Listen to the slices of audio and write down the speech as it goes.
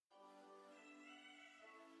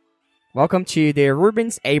Welcome to the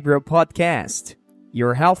Rubens Abro podcast,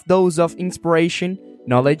 your health dose of inspiration,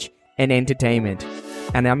 knowledge, and entertainment.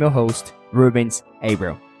 And I'm your host, Rubens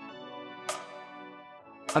Abro.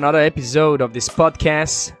 Another episode of this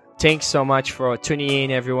podcast. Thanks so much for tuning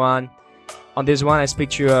in, everyone. On this one, I speak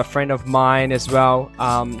to a friend of mine as well.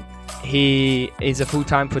 He is a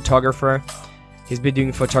full-time photographer. He's been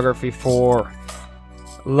doing photography for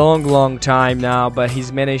long time now, but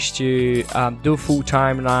he's managed to do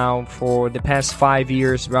full-time now for the past 5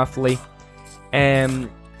 years roughly. And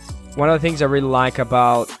one of the things I really like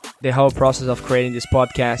about the whole process of creating this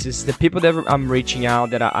podcast is the people that I'm reaching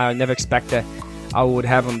out that I never expected I would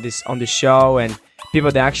have on the show, and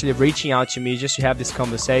people that are actually reaching out to me just to have these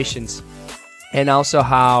conversations. And also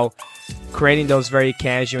how creating those very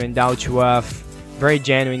casual and down-to-earth, very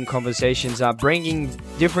genuine conversations are bringing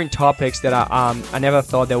different topics that I never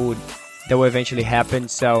thought that would eventually happen.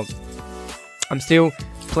 So I'm still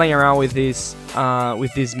playing around with this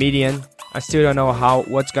medium. I still don't know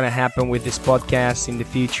what's gonna happen with this podcast in the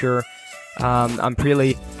future. I'm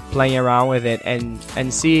really playing around with it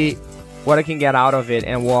and see what I can get out of it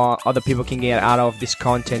and what other people can get out of this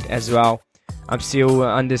content as well. I'm still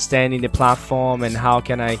understanding the platform and how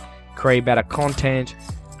can I create better content,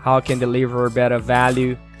 how I can deliver better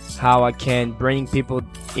value, how I can bring people,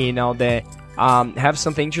 that have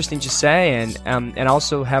something interesting to say, and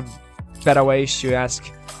also have better ways to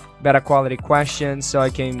ask better quality questions, so I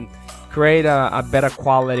can create a better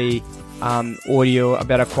quality audio, a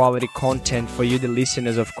better quality content for you, the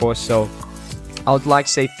listeners, of course. So I would like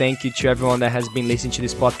to say thank you to everyone that has been listening to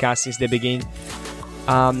this podcast since the beginning.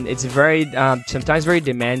 It's very sometimes very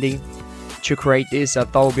demanding to create this. I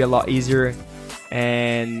thought it would be a lot easier,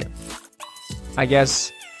 and I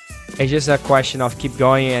guess it's just a question of keep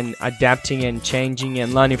going and adapting and changing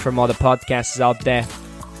and learning from other podcasts out there,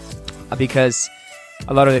 because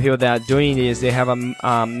a lot of the people that are doing this, they have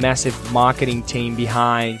a massive marketing team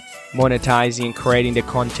behind monetizing and creating the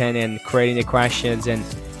content and creating the questions and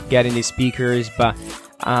getting the speakers, but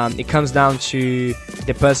it comes down to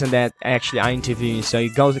the person that actually I interviewing. So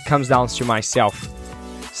it comes down to myself.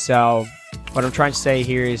 So what I'm trying to say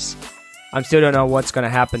here is I still don't know what's gonna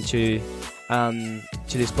happen to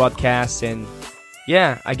this podcast, and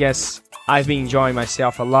yeah, I guess I've been enjoying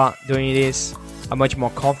myself a lot doing this. I'm much more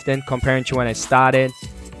confident compared to when I started,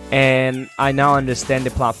 and I now understand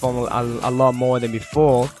the platform a lot more than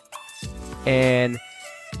before. And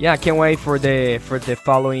yeah, I can't wait for the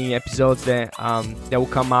following episodes that will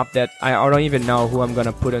come up. That I don't even know who I'm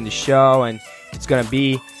gonna put on the show, and it's gonna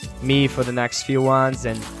be me for the next few ones.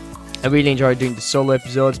 And I really enjoy doing the solo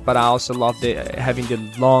episodes, but I also love having the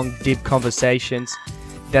long, deep conversations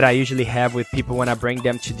that I usually have with people when I bring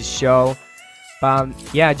them to the show.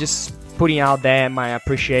 Yeah, just putting out there my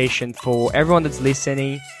appreciation for everyone that's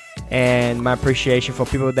listening, and my appreciation for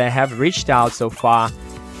people that have reached out so far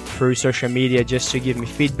through social media just to give me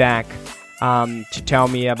feedback, to tell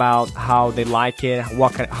me about how they like it,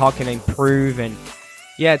 how can I improve. And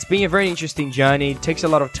yeah, it's been a very interesting journey. It takes a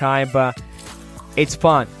lot of time, but it's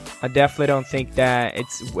fun. I definitely don't think that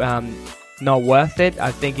it's not worth it.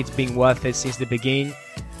 I think it's been worth it since the beginning.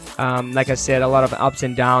 Like I said, a lot of ups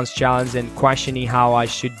and downs, challenges, and questioning how I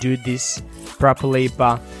should do this properly.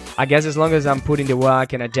 But I guess as long as I'm putting the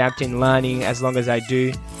work and adapting, learning, as long as I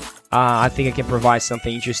do, I think I can provide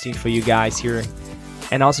something interesting for you guys here.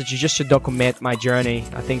 And also just to document my journey.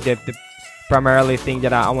 I think that the primarily thing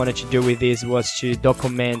that I wanted to do with this was to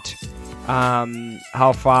document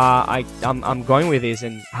how far I'm going with this,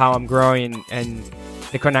 and how I'm growing, and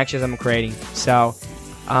the connections I'm creating. So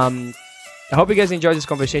I hope you guys enjoyed this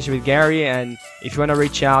conversation with Gary. And if you want to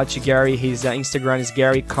reach out to Gary, his Instagram is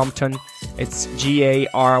Gary Compton. It's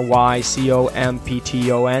GaryCompton.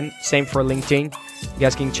 Same for LinkedIn. You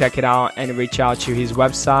guys can check it out and reach out to his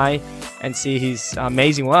website and see his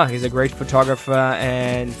amazing work. He's a great photographer,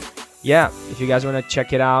 and yeah, if you guys want to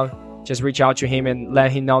check it out, just reach out to him and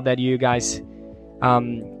let him know that you guys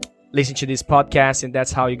listen to this podcast, and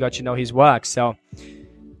that's how you got to know his work. So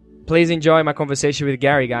please enjoy my conversation with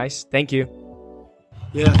Gary, guys. Thank you.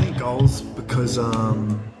 Yeah, I think goals, because I've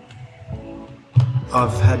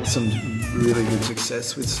had some really good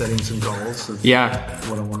success with setting some goals of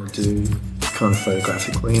what I want to do kind of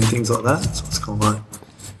photographically and things like that. So it's kind of like,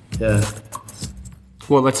 yeah.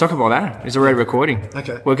 Well, let's talk about that. It's already recording.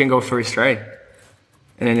 Okay. We can go through straight.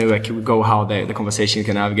 And then we can go how the conversation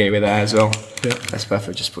can navigate with that as well. Yeah. That's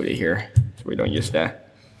perfect. Just put it here so we don't use that.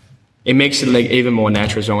 It makes it like even more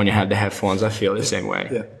natural when you have the headphones. I feel the same way.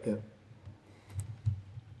 Yeah.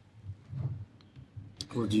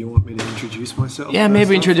 Or do you want me to introduce myself? Yeah,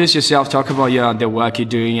 maybe introduce yourself. Talk about the work you're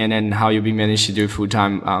doing, and then how you've been managed to do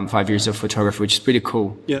full-time 5 years of photography, which is pretty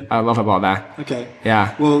cool. Yeah, I love about that. Okay.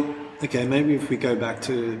 Yeah. Well, okay. Maybe if we go back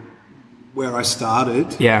to where I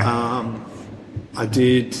started. Yeah. I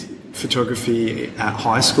did photography at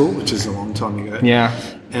high school, which is a long time ago. Yeah.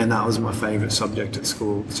 And that was my favourite subject at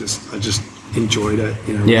school. I just enjoyed it.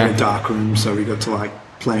 You know, Yeah. we had a dark room, so we got to like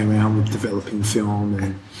play around with developing film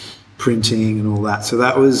and printing and all that. So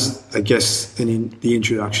that was, I guess, the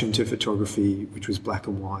introduction to photography, which was black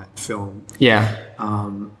and white film. Yeah.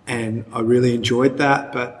 And I really enjoyed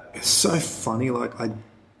that, but it's so funny. Like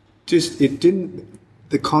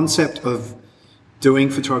the concept of doing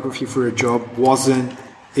photography for a job wasn't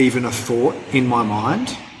even a thought in my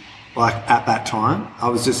mind. Like at that time,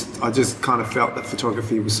 I just kind of felt that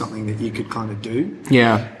photography was something that you could kind of do.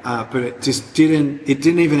 Yeah. But it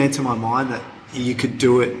didn't even enter my mind that you could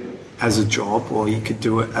do it as a job or you could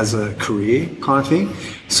do it as a career kind of thing.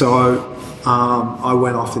 So I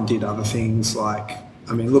went off and did other things. Like,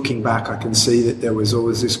 I mean, looking back, I can see that there was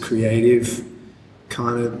always this creative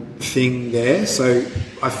kind of thing there. So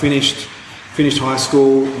I finished high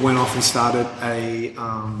school, went off and started a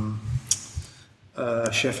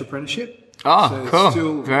chef apprenticeship. Oh, so cool.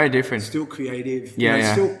 Still, very different. Still creative. Yeah, you know,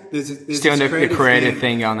 yeah. There's still this the creative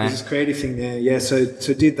thing on there. There's this creative thing there, yeah. So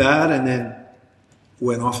did that, and then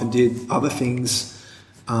went off and did other things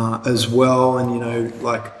as well, and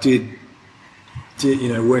did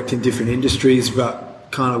worked in different industries, but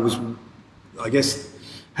kind of was, I guess,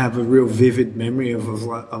 have a real vivid memory of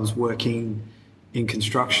I was working in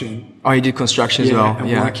construction. Oh, you did construction as well? And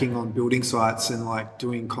yeah. working on building sites and like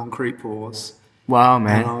doing concrete pours. Wow,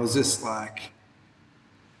 man. And I was just like,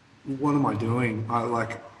 what am I doing? I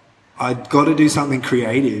got to do something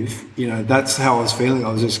creative. You know, that's how I was feeling.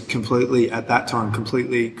 I was just completely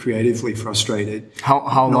creatively frustrated.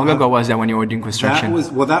 How long ago was that when you were doing construction?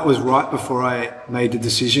 That was right before I made the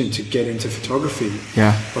decision to get into photography.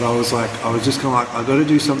 Yeah. But I was just kind of like, I got to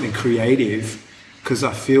do something creative because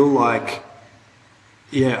I feel like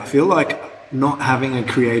not having a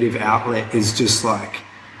creative outlet is just like,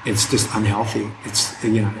 it's just unhealthy. It's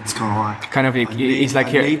it's kind of like I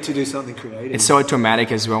need to do something creative. It's so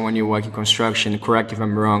automatic as well when you work in construction. Correct if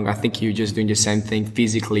I'm wrong. I think you're just doing the same thing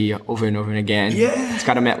physically over and over again. Yeah, it's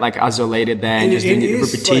kind of like isolated there and just doing the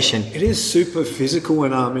repetition. It is super physical,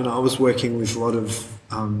 and I was working with a lot of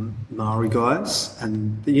Maori guys,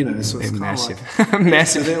 and so it's massive, like,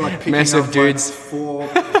 massive, so they're like picking massive up dudes. Like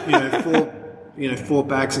 4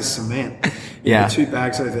 bags of cement. Yeah. 2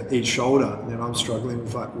 bags over each shoulder, and then I'm struggling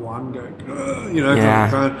with like one going, but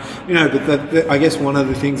I guess one of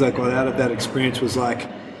the things I got out of that experience was like,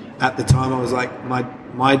 at the time I was like,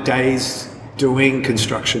 my days doing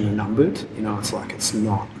construction are numbered. It's like it's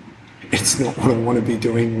not what I want to be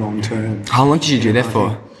doing long term. How long did you do that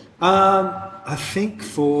for? I think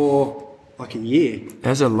for like a year.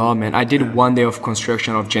 That's a lot, man. I did 1 day of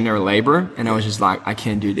construction of general labor, and I was just like, I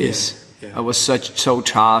can't do this. Yeah. I was so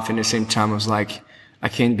tough, and at the same time I was like, I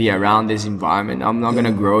can't be around this environment. I'm not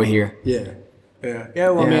gonna grow here. Yeah.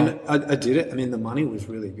 Well, I mean, I did it. I mean, the money was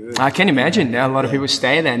really good. I can imagine. A lot of people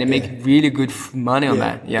stay there and they make really good money on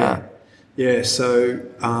that. Yeah. So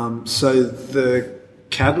the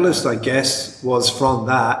catalyst, I guess, was from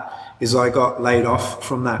that. Is I got laid off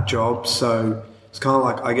from that job. So it's kind of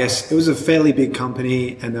like, I guess it was a fairly big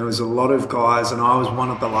company, and there was a lot of guys, and I was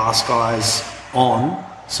one of the last guys on.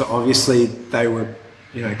 So obviously they were,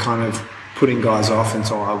 kind of putting guys off, and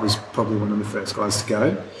so I was probably one of the first guys to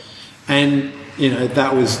go. And,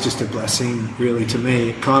 that was just a blessing really to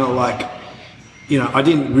me. Kind of like, I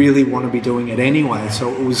didn't really want to be doing it anyway. So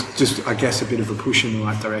it was just, I guess, a bit of a push in the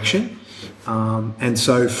right direction. And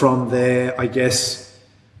so from there, I guess,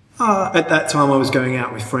 at that time I was going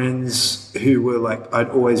out with friends who were like,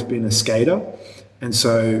 I'd always been a skater. And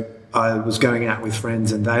so I was going out with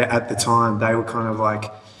friends, and at the time they were kind of like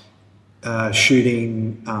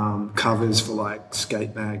shooting covers for like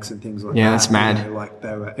skate mags and things like that. Yeah, that's mad. They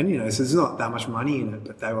were, and so there's not that much money in it,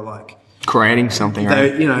 but they were like creating something,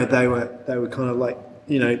 right? They were kind of like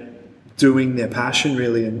doing their passion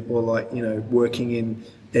really, or like working in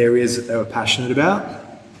areas that they were passionate about.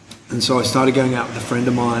 And so I started going out with a friend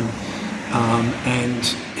of mine, and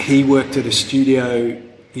he worked at a studio,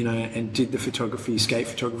 and did the skate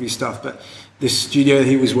photography stuff. But the studio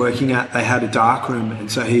he was working at, they had a dark room, and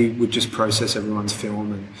so he would just process everyone's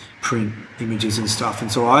film and print images and stuff. And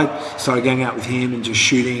so I started going out with him and just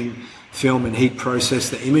shooting film, and he'd process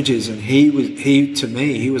the images. And he to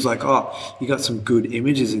me, he was like, "Oh, you got some good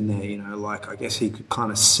images in there," like I guess he could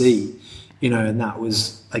kind of see, and that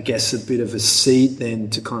was, I guess, a bit of a seed then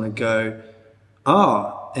to kind of go,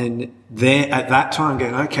 And then at that time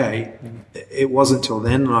going, okay, it wasn't till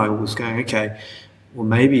then I was going, okay, well,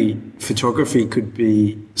 maybe photography could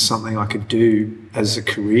be something I could do as a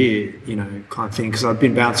career, you know, kind of thing. Because I've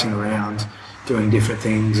been bouncing around doing different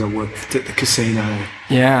things. I worked at the casino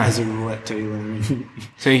as a roulette dealer.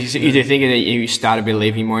 So you think that you started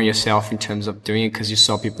believing more in yourself in terms of doing it because you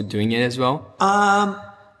saw people doing it as well?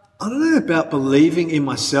 I don't know about believing in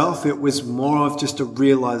myself. It was more of just a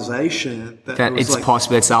realization that it's like,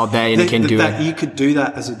 possible, it's out there, and you can do it. That you could do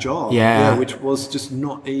that as a job. Yeah. Which was just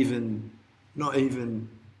not even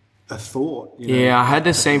a thought. You know? Yeah, I had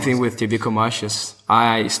the same thing with TV commercials.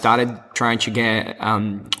 I started trying to get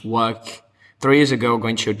work 3 years ago,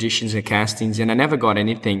 going to auditions and castings, and I never got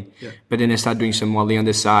anything. Yeah. But then I started doing some modeling on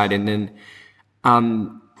the side, and then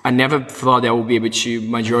I never thought that I would be able to,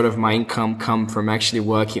 majority of my income come from actually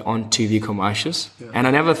working on TV commercials. Yeah. And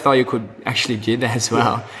I never thought you could actually do that as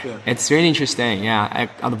well. Yeah. It's really interesting,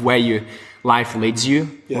 where life leads you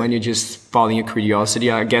when you just following your curiosity.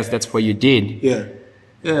 I guess that's what you did. Yeah,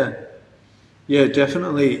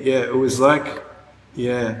 definitely. Yeah, it was like,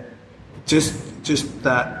 just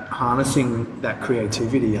that harnessing that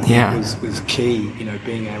creativity, I think was key, you know,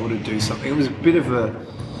 being able to do something. It was a bit of a,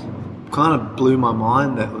 kind of blew my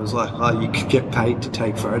mind that it was like, oh, you could get paid to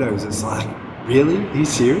take photos. It's like, really? Are you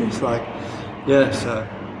serious? Like, so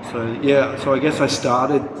I guess I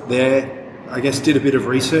started there. I guess did a bit of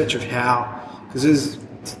research of how, because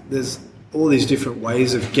there's all these different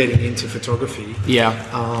ways of getting into photography. Yeah.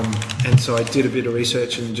 And so I did a bit of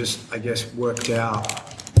research and just, I guess, worked out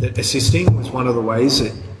that assisting was one of the ways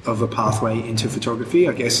of a pathway into photography.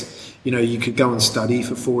 I guess, you know, you could go and study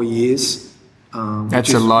for 4 years.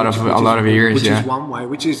 That's a lot of years, which is one way,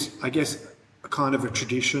 which is, I guess, a kind of a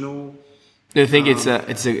traditional. Do you think it's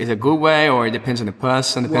a good way, or it depends on the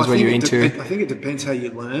person? Depends what you're into. I think it depends how you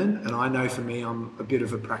learn, and I know for me, I'm a bit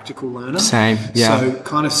of a practical learner. Same, yeah. So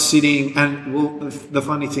kind of sitting, and well, the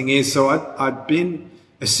funny thing is, so I'd been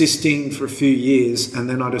assisting for a few years, and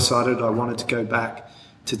then I decided I wanted to go back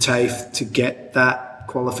to TAFE to get that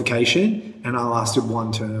qualification, and I lasted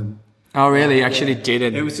 1 term. Oh, really? Actually did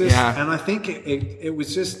it. It was just, and I think it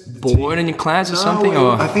was just bored in your class or something.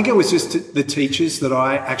 Or I think it was just the teachers that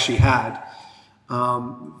I actually had.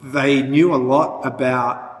 They knew a lot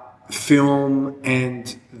about film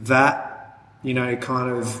and that, you know,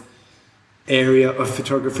 kind of area of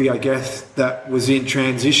photography, I guess, that was in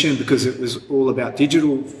transition because it was all about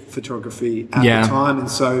digital photography at the time,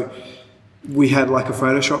 and so we had like a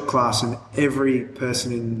Photoshop class, and every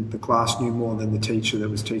person in the class knew more than the teacher that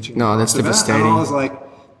was teaching. No, that's devastating. And I was like,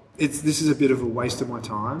 this is a bit of a waste of my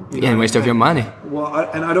time. And waste of your money. Well,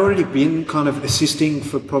 and I'd already been kind of assisting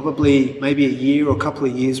for probably maybe a year or a couple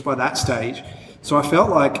of years by that stage. So I felt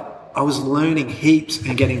like I was learning heaps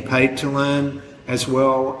and getting paid to learn, as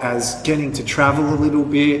well as getting to travel a little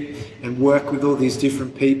bit and work with all these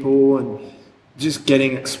different people and just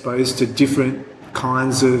getting exposed to different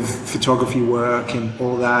kinds of photography work and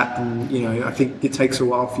all that. And, you know, I think it takes a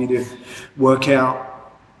while for you to work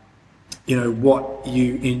out, you know, what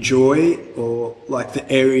you enjoy or like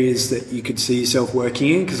the areas that you could see yourself working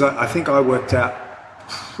in. Because I think I worked out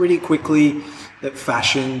pretty quickly that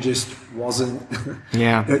fashion just wasn't.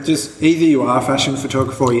 Yeah. It just either you are a fashion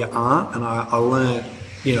photographer or you aren't. And I learned,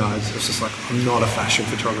 you know, it's just like, I'm not a fashion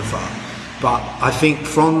photographer. But I think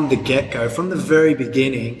from the get-go, from the very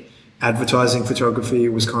beginning, advertising photography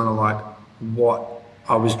was kind of like what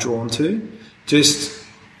I was drawn to. Just,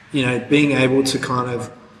 you know, being able to kind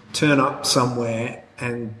of turn up somewhere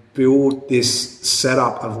and build this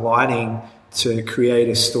setup of lighting to create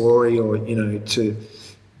a story, or, you know, to,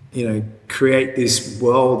 you know, create this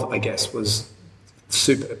world, I guess, was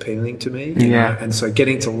super appealing to me. You know? And so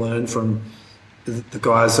getting to learn from the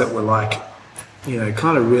guys that were like, you know,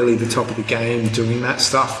 kind of really the top of the game doing that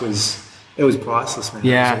stuff was priceless, man.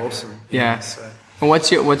 Yeah. It was awesome. Yeah. So. And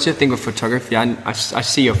what's your thing with photography? I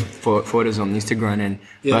see your photos on Instagram,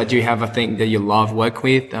 but do you have a thing that you love work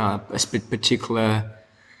with, a particular,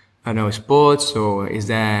 I don't know, sports, or is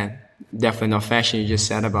that definitely not fashion? You just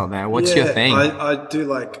said about that. What's your thing? I do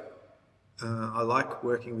like, I like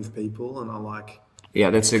working with people, and I like. Yeah,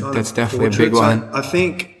 that's definitely a big one. I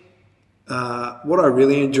think what I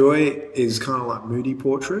really enjoy is kind of like moody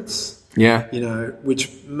portraits. Yeah. You know,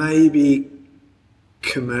 which maybe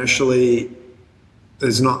commercially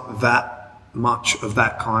there's not that much of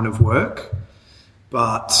that kind of work,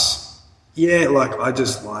 but yeah, like I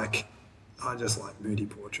just like moody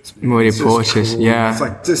portraits. Man. Moody portraits, cool. Yeah. It's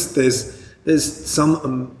like just there's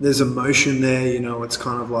emotion there. You know, it's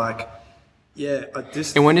kind of like Yeah, I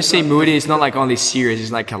just. And when you say moody, it's not like only serious.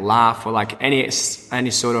 It's like a laugh or like any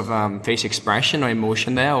sort of face expression or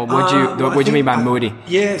emotion there. Or what do you mean by moody?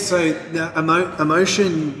 Yeah, so the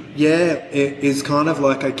emotion, it is kind of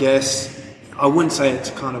like, I guess, I wouldn't say it's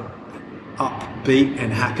kind of upbeat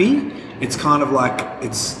and happy. It's kind of like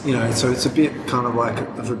it's so it's a bit kind of like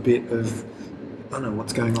a bit of. I don't know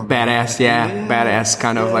what's going on. Badass, badass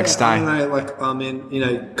kind of like style. I don't know, like I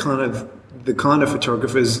mean, kind of the kind of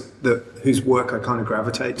photographers whose work I kind of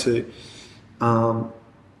gravitate to.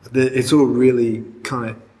 It's all really kind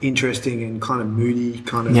of interesting and kind of moody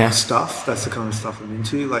kind of stuff. That's the kind of stuff I'm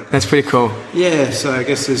into. Like that's pretty cool. Yeah, so I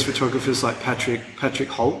guess there's photographers like Patrick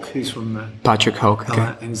Hulk, who's from Patrick Hulk,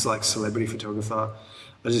 okay, and he's like celebrity photographer.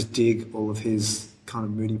 I just dig all of his kind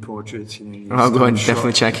of moody portraits, I'll go and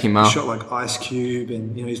definitely check him out. He shot like Ice Cube,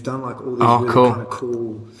 and he's done like all these really kind of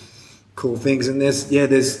cool things. And there's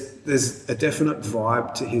a definite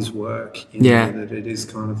vibe to his work. That it is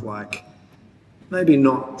kind of like maybe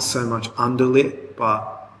not so much underlit,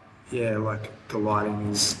 but like the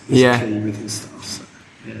lighting is key with his stuff. So,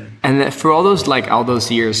 yeah. And for all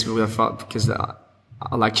those years, because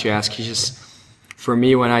I like to ask you, just for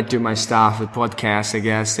me when I do my stuff, the podcast, I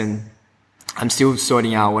guess, and I'm still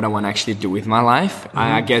sorting out what I want to actually do with my life. Mm-hmm.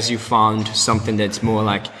 I guess you found something that's more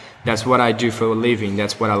like, that's what I do for a living.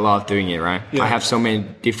 That's what I love doing it, right? Yeah. I have so many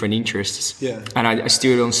different interests. Yeah. And I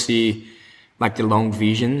still don't see like the long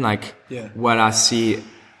vision, like what I see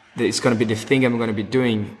that it's going to be the thing I'm going to be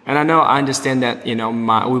doing. And I understand that, we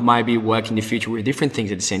might be working in the future with different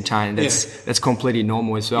things at the same time. That's completely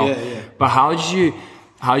normal as well. Yeah. But how did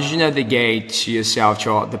you navigate to yourself,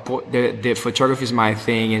 the photography is my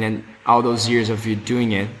thing, and then all those years of you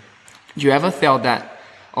doing it, do you ever felt that,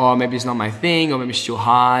 maybe it's not my thing, or maybe it's too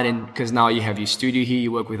hard, and because now you have your studio here,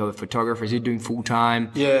 you work with other photographers, you're doing full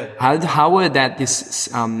time. Yeah. How were that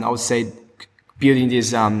this I would say building this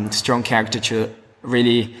strong character to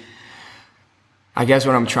really, I guess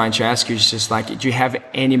what I'm trying to ask you is just like, do you have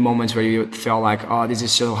any moments where you felt like, oh, this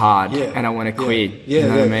is so hard and I want to quit? Yeah, you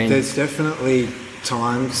know what I mean? There's definitely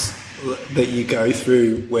times that you go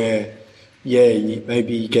through where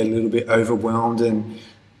maybe you get a little bit overwhelmed, and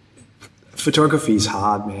photography is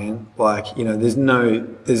hard, man. Like, there's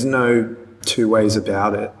no two ways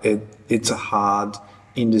about it. It's a hard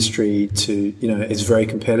industry to, it's very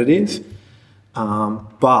competitive.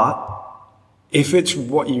 But if it's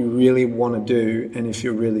what you really want to do, and if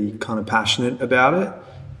you're really kind of passionate about it,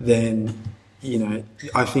 then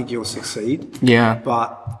I think you'll succeed. Yeah.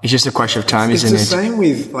 But it's just a question of time, isn't it? It's the same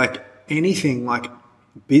with like anything, like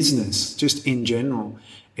business, just in general.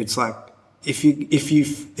 It's like if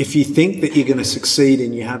you think that you're going to succeed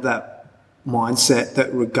and you have that mindset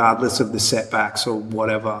that regardless of the setbacks or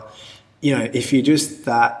whatever, if you're just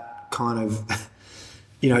that kind of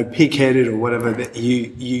pig-headed or whatever, that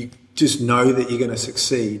you just know that you're going to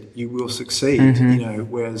succeed, you will succeed. Mm-hmm.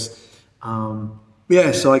 Whereas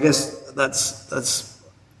so I guess that's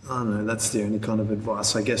I don't know, that's the only kind of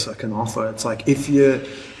advice I guess I can offer. It's like if you're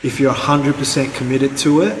 100% committed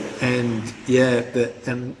to it, and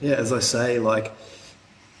as I say, like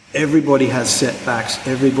everybody has setbacks,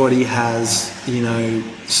 everybody has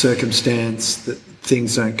circumstance that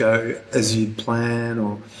things don't go as you'd plan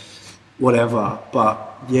or whatever,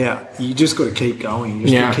 but you just got to keep going. You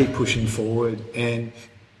just got to keep pushing forward. And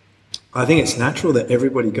I think it's natural that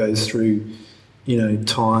everybody goes through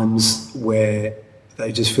times where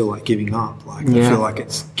they just feel like giving up, like they feel like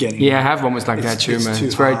it's getting... I have moments like that too, man.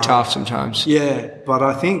 It's very tough sometimes. But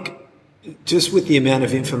I think just with the amount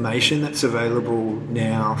of information that's available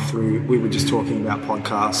now through, we were just talking about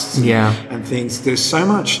podcasts and things, there's so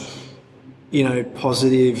much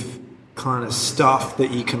positive kind of stuff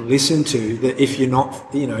that you can listen to, that if you're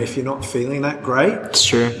not feeling that great, it's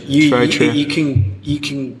true. You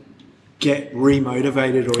can get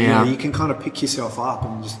remotivated, or you can kind of pick yourself up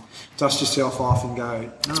and just dust yourself off and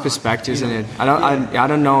go. It's perspective, isn't it? I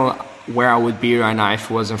don't know where I would be right now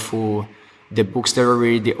if it wasn't for the books that I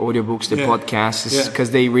read, the audiobooks, the podcasts,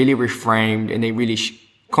 because they really reframed and they really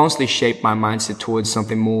constantly shaped my mindset towards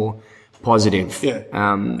something more positive.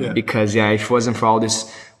 Because if it wasn't for all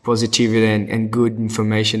this positivity and good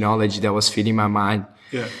information, knowledge that was feeding my mind.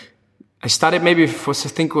 I started I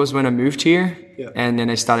think it was when I moved here, and then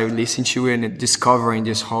I started listening to it and discovering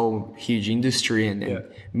this whole huge industry and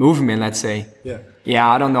movement, let's say.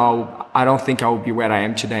 I don't know. I don't think I would be where I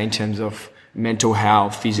am today in terms of mental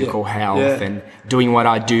health, physical health, and doing what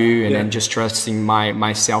I do, and then just trusting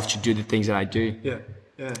myself to do the things that I do.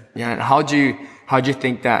 And how do you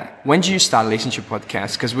think that? When did you start listening to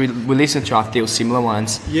podcasts? Because we listen to, I feel, similar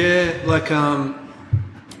ones.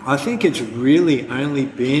 I think it's really only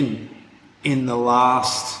been in the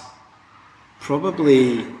last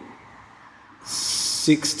probably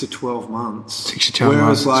 6 to 12 months. 6 to 12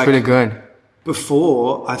 months. It's pretty good.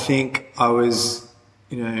 Before, I think I was,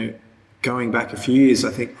 going back a few years,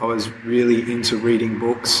 I think I was really into reading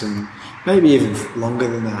books, and maybe even longer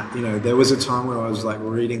than that. There was a time where I was like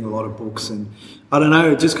reading a lot of books, and I don't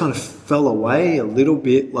know, it just kind of fell away a little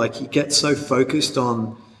bit. Like you get so focused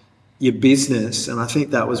on your business, and I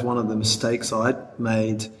think that was one of the mistakes I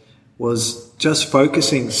made, was just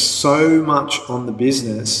focusing so much on the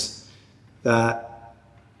business that,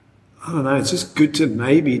 I don't know, it's just good to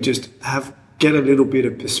maybe just get a little bit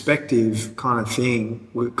of perspective kind of thing,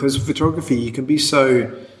 because photography, you can be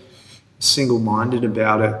so single-minded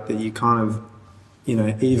about it that you kind of,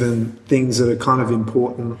 even things that are kind of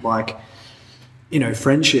important, like,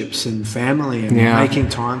 friendships and family, and making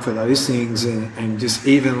time for those things, and just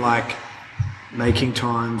even like making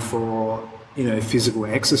time for, physical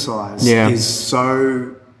exercise is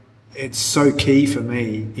it's so key for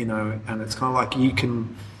me, and it's kind of like you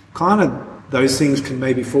can those things can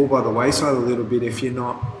maybe fall by the wayside a little bit if you're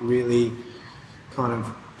not really kind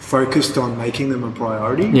of focused on making them a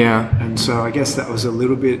priority. Yeah. And so I guess that was a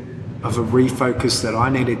little bit of a refocus that I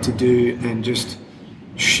needed to do, and just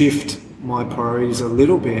shift my priorities a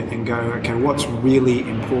little bit and go, okay, what's really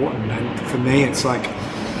important? And for me, it's like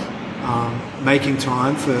making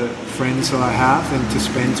time for friends that I have, and to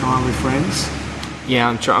spend time with friends. Yeah,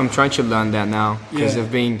 I'm trying to learn that now, because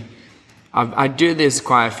I do this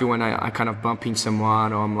quite a few when I kind of bump into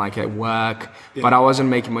someone, or I'm like at work, but I wasn't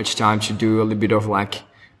making much time to do a little bit of like,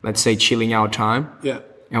 let's say, chilling out time. Yeah.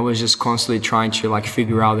 I was just constantly trying to like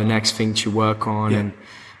figure out the next thing to work on, and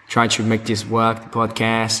try to make this work, the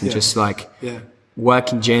podcast, and just like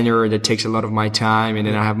work in general that takes a lot of my time. And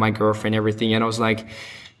then I have my girlfriend, everything. And I was like,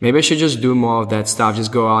 maybe I should just do more of that stuff.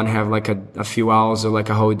 Just go out and have like a few hours or like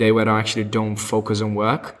a whole day where I actually don't focus on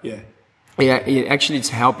work. Yeah. Yeah, it's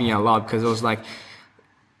helping a lot, because I was like,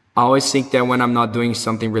 I always think that when I'm not doing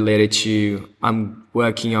something related to I'm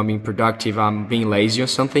working or being productive, I'm being lazy or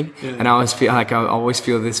something. Yeah. And I always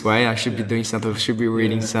feel this way. I should be doing something, I should be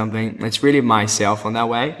reading something. It's really myself on that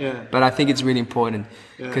way. Yeah. But I think it's really important,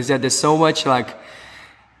 because there's so much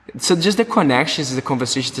so just the connections, the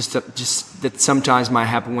conversations, just that sometimes might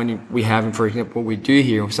happen when we have, for example, what we do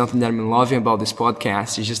here. Something that I'm loving about this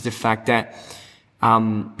podcast is just the fact that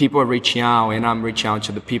people are reaching out, and I'm reaching out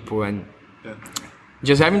to the people, and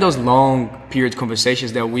just having those long period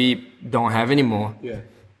conversations that we don't have anymore. Yeah.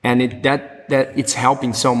 And that it's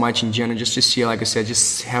helping so much in general, just to see, like I said,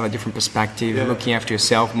 just have a different perspective, looking after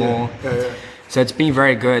yourself more. So it's been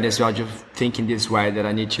very good as well, just thinking this way, that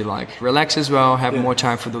I need to like relax as well, have more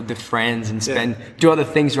time for the friends, and do other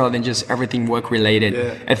things rather than just everything work related.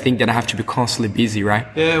 Yeah. I think that I have to be constantly busy, right?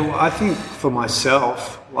 Yeah, well, I think for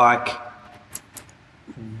myself, like,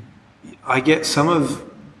 I get some of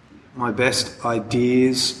my best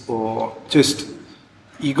ideas, or just,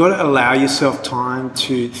 you got to allow yourself time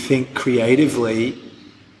to think creatively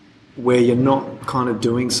where you're not kind of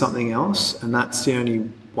doing something else, and that's the only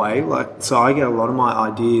way. Like, so I get a lot of my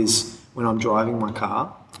ideas when I'm driving my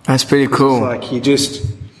car. That's pretty cool. It's like you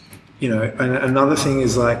just, and another thing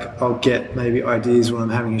is like, I'll get maybe ideas when I'm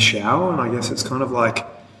having a shower, and I guess it's kind of like,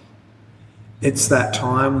 it's that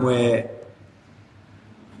time where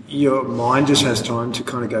your mind just has time to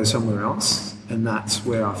kind of go somewhere else, and that's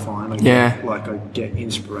where I find I get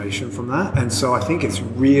inspiration from that. And so I think it's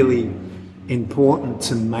really important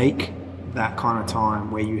to make that kind of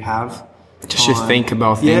time where you have just to think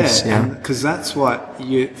about things. Because that's what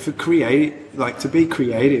to be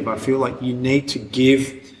creative, I feel like you need to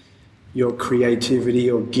give your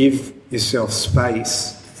creativity, or give yourself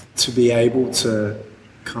space to be able to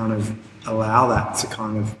kind of allow that to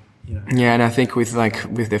kind of, Yeah, and I think with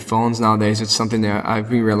the phones nowadays, it's something that I've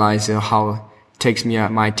realized how it takes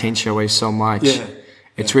my attention away so much. Yeah.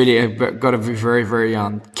 It's really, I've got to be very, very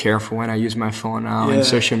careful when I use my phone now, and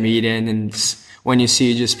social media, and when you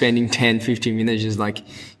see you just spending 10, 15 minutes just like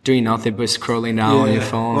doing nothing but scrolling down on your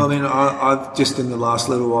phone. Well, I mean, I've just in the last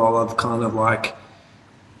little while, I've kind of like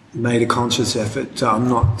made a conscious effort to, I'm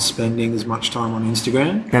not spending as much time on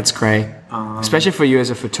Instagram. That's great. Especially for you as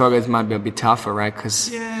a photographer, it might be a bit tougher, right? Because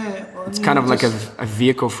it's kind of like a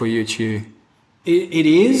vehicle for you to... It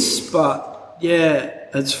is, but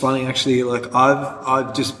it's funny actually. Like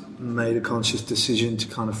I've just made a conscious decision to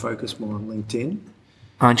kind of focus more on LinkedIn.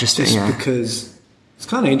 Oh, interesting, just because it's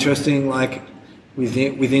kind of interesting, like with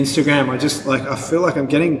Instagram, I feel like I'm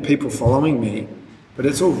getting people following me, but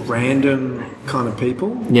it's all random kind of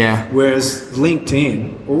people. Yeah. Whereas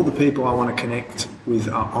LinkedIn, all the people I want to connect with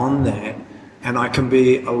are on there, and I can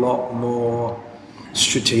be a lot more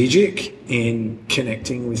strategic in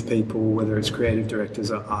connecting with people, whether it's creative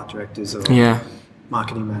directors or art directors or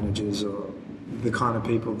marketing managers or the kind of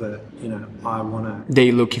people that, you know, I want to...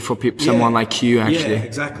 They're looking for someone like you, actually. Yeah,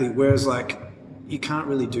 exactly. Whereas, like, you can't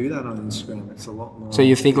really do that on Instagram. It's a lot more... So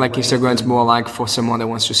you think, like, Instagram's more like for someone that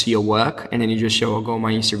wants to see your work, and then you just show, go on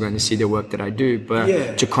my Instagram to see the work that I do.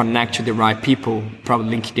 But to connect to the right people,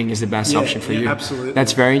 probably LinkedIn is the best option for you. Absolutely.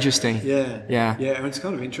 That's very interesting. Yeah, and it's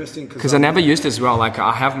kind of interesting because I never used it as well. Like,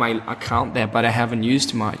 I have my account there, but I haven't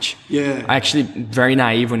used much. Yeah. I actually very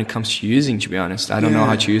naive when it comes to using, to be honest. I don't know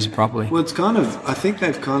how to use it properly. Well, it's kind of... I think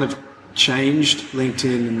they've kind of changed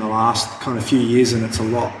LinkedIn in the last kind of few years, and it's a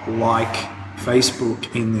lot like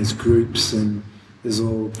Facebook, in there's groups and there's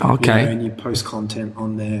all, you know, and you post content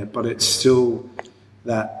on there, but it's still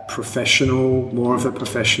that professional, more of a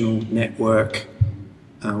professional network,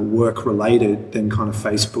 work related than kind of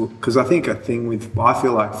Facebook. Because I think I feel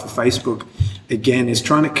like for Facebook, again, is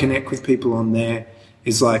trying to connect with people on there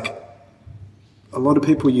is like, a lot of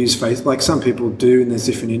people use Facebook, like some people do, and there's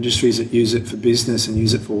different industries that use it for business and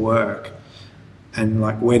use it for work. And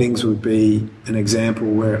like weddings would be an example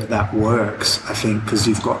where that works, I think, because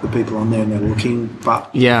you've got the people on there and they're looking.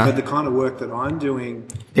 But for the kind of work that I'm doing,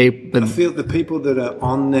 I feel the people that are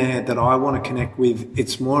on there that I want to connect with,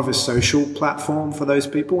 it's more of a social platform for those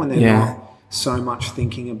people, and they're not so much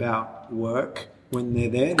thinking about work when they're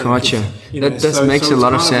there. Gotcha. You know, that makes a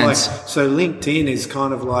lot of sense. Like, so LinkedIn is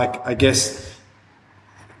kind of like, I guess,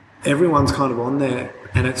 everyone's kind of on there,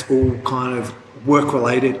 and it's all kind of work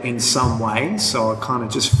related in some way, so I kind of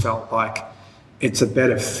just felt like it's a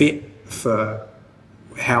better fit for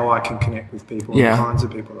how I can connect with people and the kinds of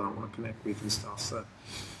people that I want to connect with and stuff. So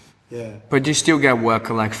but do you still get work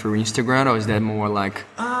like through Instagram, or is that more like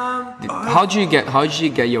how do you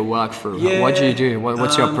get your work through? What do you do?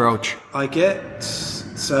 What's your approach? I get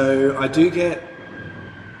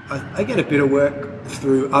a bit of work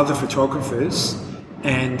through other photographers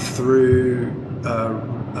and through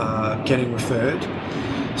getting referred.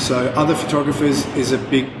 So other photographers is a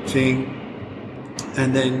big thing.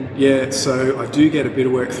 And then, so I do get a bit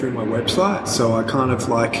of work through my website. So I kind of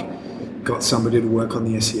like got somebody to work on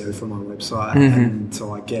the SEO for my website. And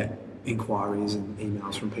so I get inquiries and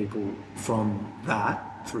emails from people from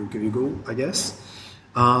that through Google, I guess.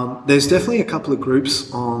 There's definitely a couple of groups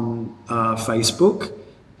on Facebook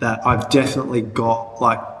that I've definitely got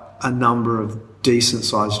like a number of decent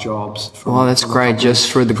sized jobs. That's great. Just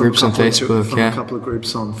for the groups on Facebook, a couple of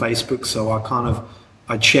groups on Facebook. So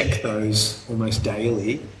I check those almost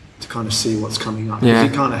daily to kind of see what's coming up. You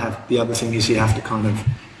kind of have, the other thing is you have to kind of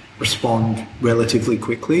respond relatively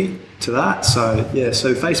quickly to that. So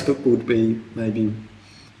so Facebook would be maybe,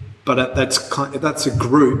 but that's a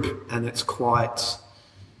group, and it's quite,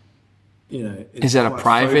 you know. Is that a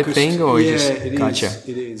private thing, or it is. Gotcha.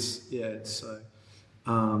 It is. Yeah. So.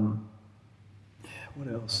 What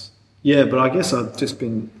else? Yeah, but I guess I've just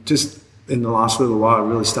been in the last little while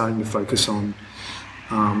really starting to focus on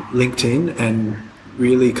LinkedIn and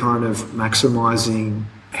really kind of maximizing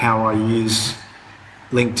how I use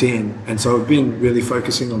LinkedIn. And so I've been really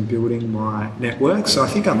focusing on building my network. So I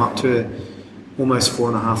think I'm up to almost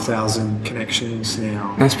 4,500 connections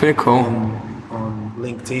now. That's pretty cool. On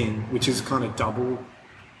LinkedIn, which is kind of double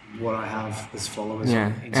what I have as followers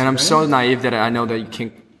on Instagram. And I'm so naive that I know that you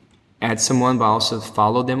can add someone but also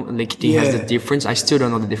follow them. LinkedIn has the difference. I still don't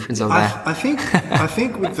know the difference of that. I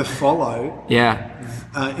think with the follow,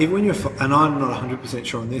 even when and I'm not 100%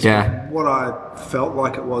 sure on this, but what I felt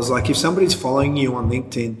like it was like if somebody's following you on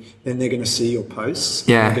LinkedIn, then they're going to see your posts.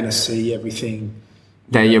 They're going to see everything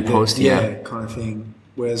that you're posting. Kind of thing.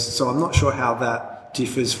 Whereas, so I'm not sure how that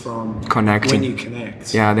differs from connecting when you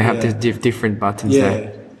connect. Yeah, they have the different buttons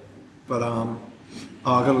there. But I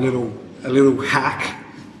got a little hack.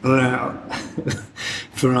 I don't know,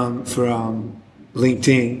 for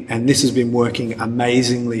LinkedIn, and this has been working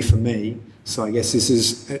amazingly for me. So I guess this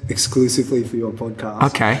is exclusively for your podcast.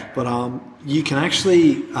 Okay. But you can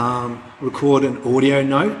actually record an audio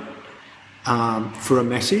note for a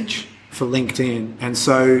message for LinkedIn, and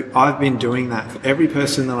so I've been doing that for every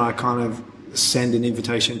person that I kind of send an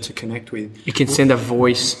invitation to connect with. You can send a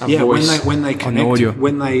voice. When they connect,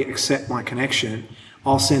 when they accept my connection,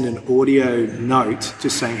 I'll send an audio note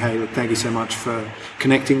just saying, hey, look, thank you so much for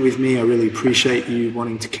connecting with me. I really appreciate you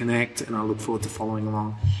wanting to connect, and I look forward to following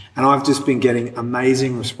along. And I've just been getting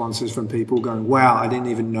amazing responses from people going, wow, I didn't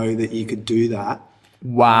even know that you could do that.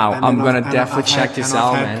 Wow, I'm going to definitely check this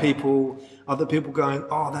out, man. other people going,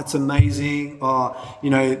 oh, that's amazing. Or,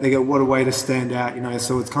 they go, what a way to stand out,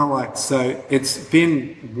 So it's kind of like, so it's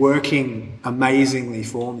been working amazingly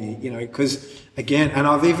for me, because again, and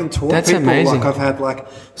I've even taught that's people, amazing. like I've had like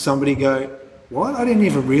somebody go, what? I didn't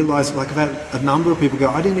even realize, like I've had a number of people go,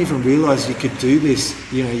 I didn't even realize you could do this.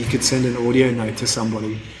 You could send an audio note to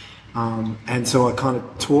somebody. And so I kind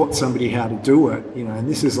of taught somebody how to do it, and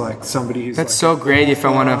this is like somebody who's that's like, so great if I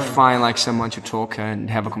want to find like someone to talk and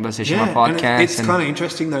have a conversation on a podcast. And it's kind of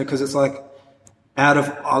interesting though, because it's like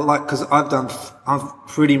because I've done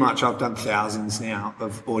thousands now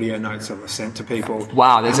of audio notes that I've sent to people.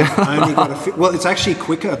 Wow. That's only got well, it's actually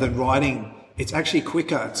quicker than writing. It's actually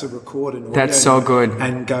quicker to record an audio That's so good.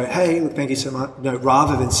 And go, hey, look, thank you so much.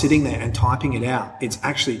 Rather than sitting there and typing it out, it's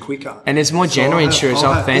actually quicker. And it's more genuine too. It's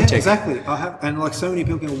authentic. Yeah, exactly. And like so many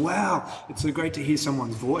people go, wow, it's so great to hear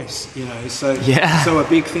someone's voice, So a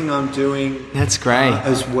big thing I'm doing. That's great.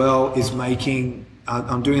 As well is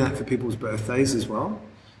I'm doing that for people's birthdays as well.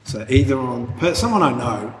 So either on someone I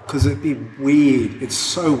know, because it'd be weird. It's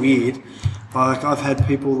so weird. Like I've had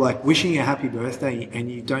people like wishing you a happy birthday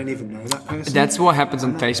and you don't even know that person. That's what happens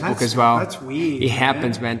on Facebook as well. That's weird. It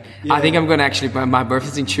happens, man. Yeah. I think I'm going to my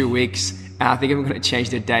birthday's in 2 weeks. And I think I'm going to change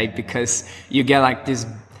the date because you get like these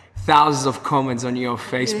thousands of comments on your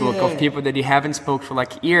Facebook of people that you haven't spoke for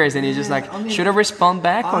like years, and you're just like, should I respond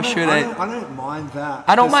back or should I? I don't mind that.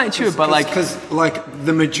 I don't mind too, but because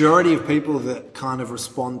the majority of people that kind of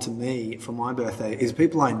respond to me for my birthday is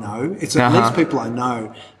people I know. It's at least people I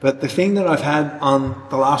know. But the thing that I've had on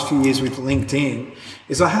the last few years with LinkedIn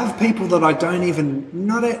is I have people that I don't even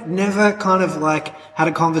never kind of like had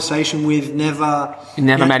a conversation with, never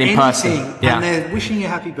met in person, and they're wishing you a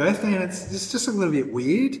happy birthday, and it's just a little bit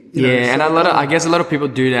weird. And I guess a lot of people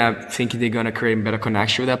do that thinking they're going to create a better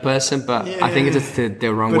connection with that person, but I think it's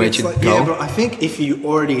the wrong way to go. Yeah, but I think if you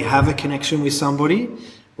already have a connection with somebody,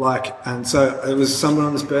 and so it was someone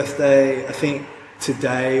on his birthday, I think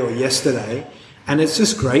today or yesterday, and it's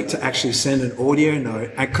just great to actually send an audio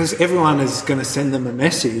note because everyone is going to send them a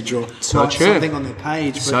message or something on their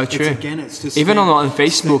page. But it's just even on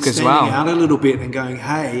Facebook as well. Standing out a little bit and going,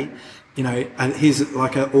 hey, and here's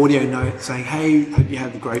like an audio note saying, hey, hope you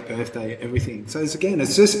have a great birthday, everything. So it's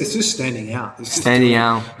just standing out. It's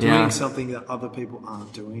just doing something that other people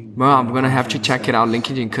aren't doing. Well, I'm going to have to check it out,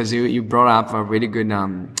 LinkedIn, because you brought up a really good,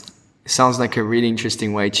 sounds like a really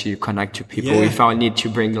interesting way to connect to people. If I need to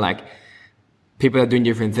bring like people that are doing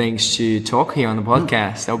different things to talk here on the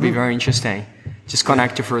podcast, that would be very interesting. Just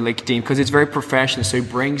connect to for LinkedIn because it's very professional. So it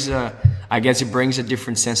brings a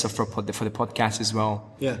different sense for the podcast as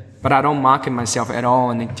well. Yeah. But I don't market myself at all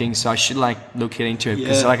on LinkedIn, so I should look into it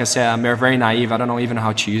because, like I said, I'm very naive. I don't even know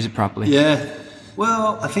how to use it properly. Yeah.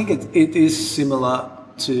 Well, I think it is similar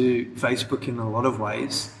to Facebook in a lot of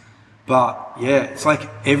ways. But it's like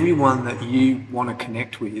everyone that you want to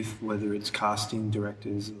connect with, whether it's casting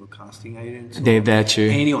directors or casting agents, they're there too.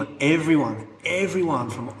 Everyone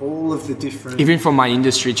from all of the different, even from my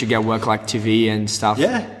industry to get work like TV and stuff.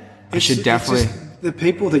 Yeah, I should definitely. It's just the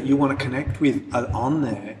people that you want to connect with are on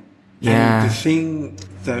there. Yeah. And the thing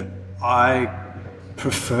that I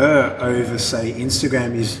prefer over, say,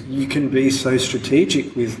 Instagram is you can be so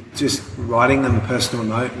strategic with just writing them a personal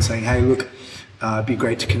note and saying, hey, look. It'd be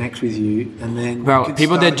great to connect with you, and then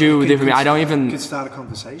people that do different. I don't even could start a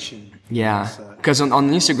conversation. Yeah, because on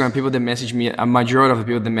Instagram, people that message me, a majority of the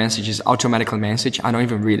people that message is automatically message. I don't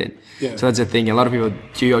even read it. Yeah. So that's the thing. A lot of people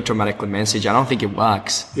do automatically message. I don't think it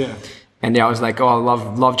works. Yeah. And they always like, oh, I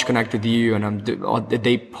love to connect with you, and or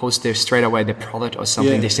they post there straight away the product or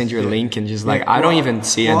something. Yeah. They send you a link and just like I don't even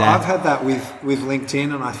see that. I've had that with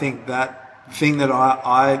LinkedIn, and I think that thing that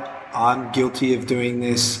I'm guilty of doing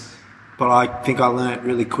this. But I think I learned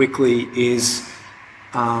really quickly is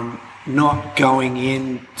not going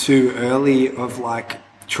in too early of like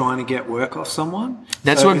trying to get work off someone.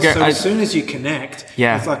 That's as soon as you connect,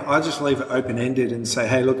 it's like I just leave it open-ended and say,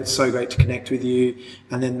 hey, look, it's so great to connect with you.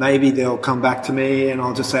 And then maybe they'll come back to me and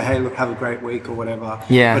I'll just say, hey, look, have a great week or whatever.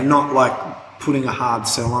 Yeah. But not like putting a hard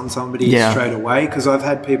sell on somebody straight away, because I've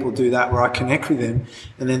had people do that where I connect with them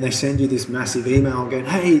and then they send you this massive email going,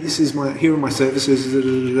 hey, here are my services,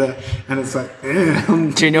 and it's like,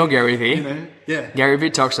 do you know Gary Vee? Yeah. Gary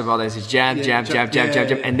Vee talks about this. It's jab,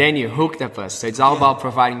 and then you hook the person. So it's all about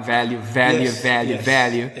providing value, and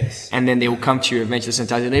then they will come to you eventually.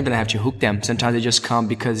 Sometimes you don't even have to hook them. Sometimes they just come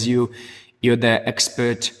because you're the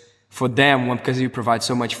expert for them, because you provide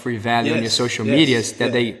so much free value on your social medias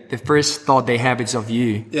that the first thought they have is of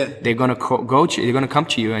you. Yeah. They're gonna they're gonna come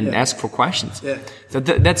to you and ask for questions. Yeah. So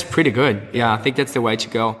that's pretty good. Yeah, I think that's the way to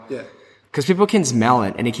go. Yeah. Because people can smell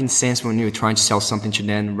it and they can sense when you're trying to sell something to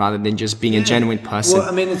them rather than just being a genuine person. Well,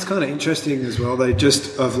 I mean, it's kind of interesting as well. They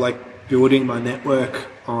just of like building my network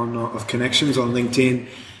of connections on LinkedIn,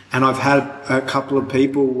 and I've had a couple of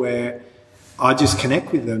people where I just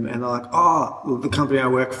connect with them, and they're like, "Oh, well, the company I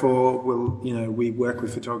work for we work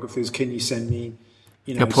with photographers. Can you send me,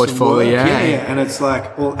 a portfolio?" Yeah. And it's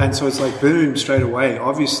like, well, and so it's like, boom, straight away.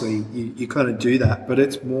 Obviously, you kind of do that, but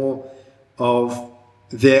it's more of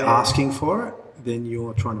they're asking for it, then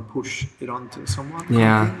you're trying to push it onto someone.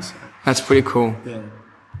 Yeah, that's pretty cool. Yeah.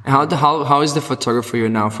 How is the photography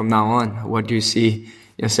now from now on? What do you see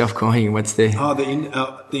yourself going? What's the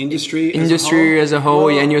industry as a whole,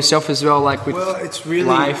 and yourself as well, like with it's really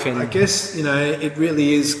life and I guess it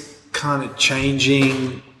really is kind of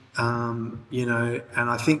changing, and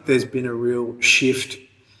I think there's been a real shift,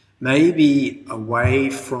 maybe away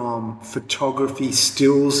from photography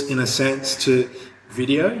stills in a sense to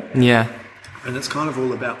video. Yeah. And it's kind of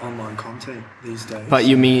all about online content these days. But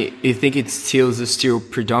you think it's still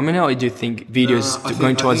predominant, or do you think videos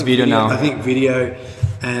going towards video now? I think video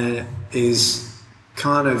is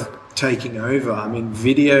kind of taking over. I mean,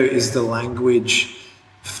 video is the language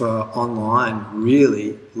for online,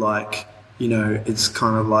 really. Like, it's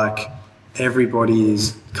kind of like everybody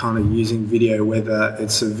is kind of using video, whether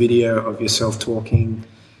it's a video of yourself talking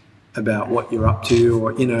about what you're up to,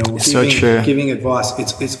 or giving advice.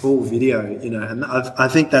 It's all video, and I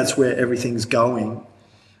think that's where everything's going.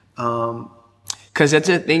 Because that's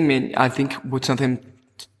the thing, man. I think what's something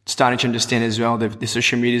starting to understand as well, that the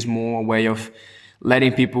social media is more a way of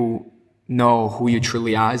letting people know who you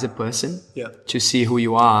truly are as a person. Yeah. To see who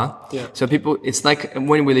you are. Yeah. So people, it's like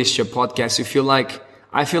when we listen to your podcast,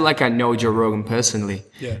 I feel like I know Joe Rogan personally.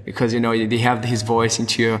 Yeah. Because, they have his voice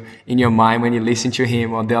in your mind when you listen to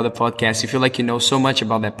him or the other podcasts. You feel like you know so much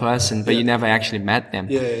about that person, but you never actually met them.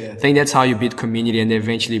 Yeah. I think that's how you build community, and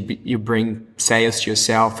eventually you bring sales to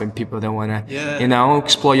yourself, and people don't want to,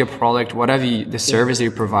 explore your product, whatever the service that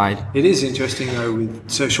you provide. It is interesting though with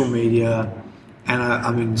social media, and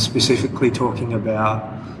I mean specifically talking about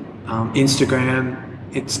Instagram.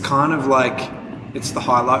 It's kind of like it's the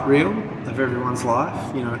highlight reel of everyone's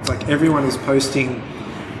life. It's like everyone is posting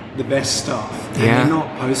the best stuff, and they're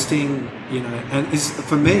not posting, and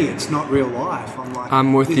for me, it's not real life.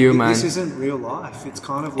 I'm with you, man. This isn't real life. It's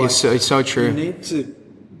kind of like it's so true. You need to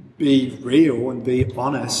be real and be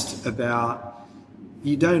honest about.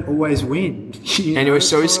 You don't always win. And we're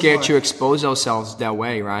so scared to expose ourselves that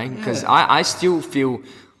way, right? Because I still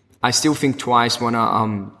think twice when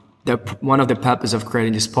one of the purpose of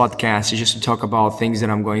creating this podcast is just to talk about things that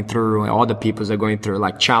I'm going through and other people are going through,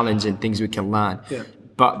 like challenge and things we can learn. Yeah.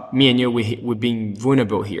 But me and you, we're being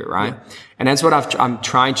vulnerable here, right? Yeah. And that's what I'm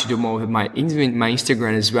trying to do more with my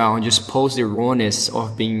Instagram as well, and just post the rawness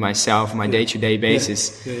of being myself, my day-to-day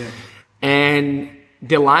basis. Yeah. And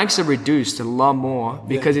the likes are reduced a lot more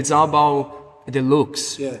because it's all about the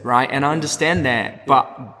looks, right? And I understand that,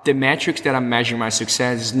 but the metrics that I'm measuring my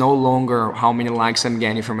success is no longer how many likes I'm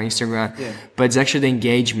getting from Instagram, but it's actually the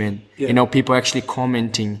engagement. People actually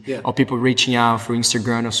commenting, or people reaching out through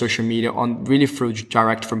Instagram or social media, on really through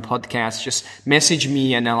direct from podcasts, just message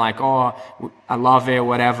me and they're like, "Oh, I love it," or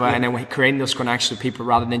whatever, and then we're creating those connections with people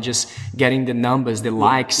rather than just getting the numbers, the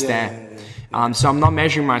likes so I'm not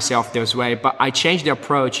measuring myself this way, but I changed the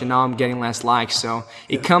approach and now I'm getting less likes. So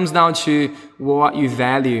it comes down to what you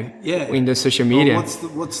value in the social media. Well,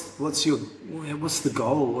 what's the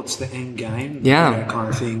goal? What's the end game? Yeah. Kind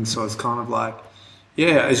of thing. So it's kind of like,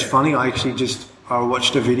 it's funny. I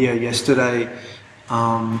watched a video yesterday,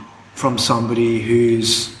 from somebody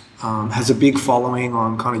who's, has a big following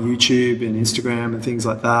on kind of YouTube and Instagram and things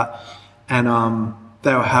like that. And,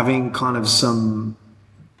 they were having kind of some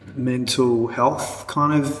mental health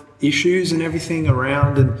kind of issues and everything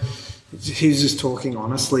around, and he's just talking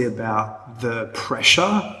honestly about the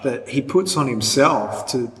pressure that he puts on himself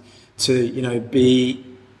to be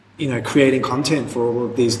creating content for all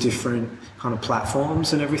of these different kind of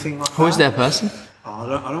platforms and everything like that. Who is that person? I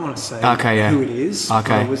don't want to say who it is.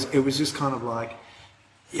 Okay. It was just kind of like,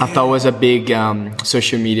 I thought it was a big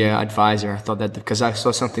social media advisor. I thought that because I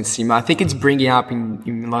saw something similar. I think it's bringing up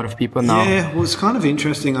in a lot of people now. Yeah, well, it's kind of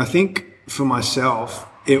interesting. I think for myself,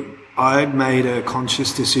 I made a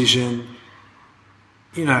conscious decision,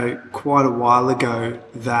 quite a while ago,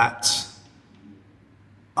 that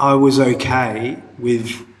I was okay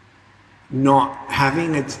with not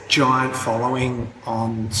having a giant following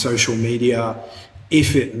on social media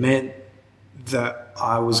if it meant that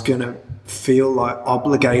I was going to feel like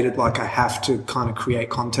obligated, like I have to kind of create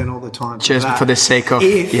content all the time. Just for the sake of,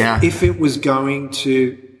 if it was going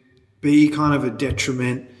to be kind of a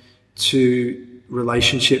detriment to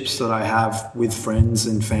relationships that I have with friends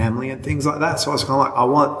and family and things like that. So I was kind of like, I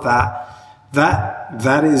want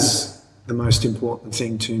that is the most important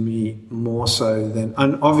thing to me, more so than,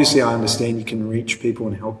 and obviously I understand you can reach people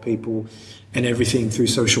and help people and everything through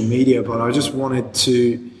social media, but I just wanted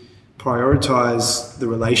to prioritize the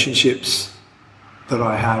relationships that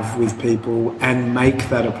I have with people and make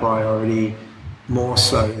that a priority more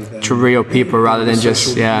so than to real people rather than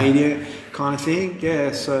just media kind of thing.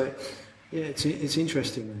 Yeah, so yeah, it's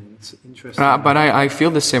interesting, man. It's interesting. But I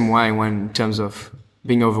feel the same way when in terms of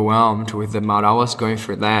being overwhelmed with the amount. I was going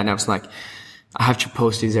through that, and I was like, I have to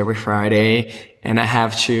post this every Friday, and I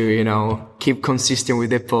have to, you know, keep consistent with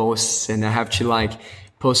the posts, and I have to like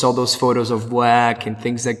post all those photos of work and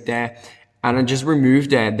things like that. And I just removed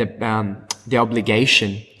the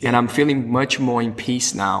obligation, and I'm feeling much more in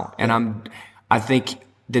peace now. And I think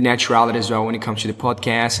the naturality as well when it comes to the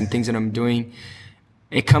podcast and things that I'm doing,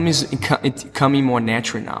 it's coming more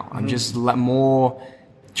natural now. I'm just more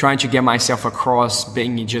trying to get myself across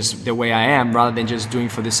being just the way I am rather than just doing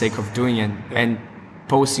for the sake of doing it and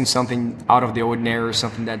posting something out of the ordinary or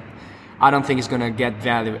something that I don't think is going to get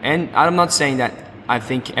value. And I'm not saying that I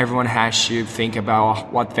think everyone has to think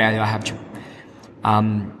about what value I have to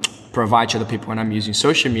provide to other people when I'm using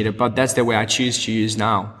social media, but that's the way I choose to use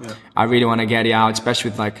now. Yeah. I really want to get it out,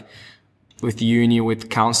 especially with uni, with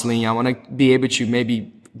counseling. I want to be able to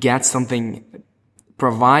maybe get something,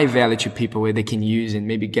 provide value to people where they can use and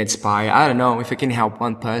maybe get inspired. I don't know if I can help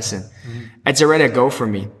one person. It's already a goal for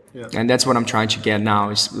me. Yeah. And that's what I'm trying to get now,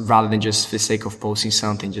 is rather than just for the sake of posting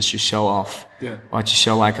something just to show off or to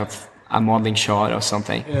show like a modeling shot or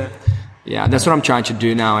something. Yeah, that's what I'm trying to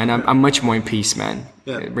do now. And I'm much more in peace, man.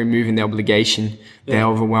 Removing the obligation, the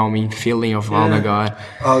overwhelming feeling of, oh my God.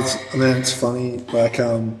 It's funny. Like,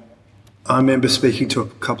 I remember speaking to a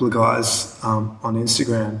couple of guys on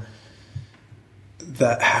Instagram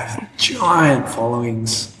that have giant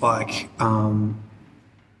followings, like, and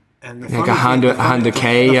the like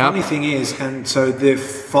 100K. The funny thing is, and so their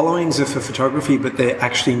followings are for photography, but they're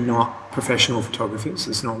actually not professional photographers.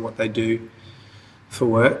 It's not what they do for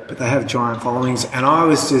work, but they have giant followings. And I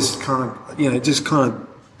was just kind of,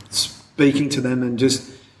 speaking to them and just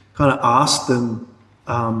kind of asked them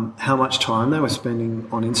how much time they were spending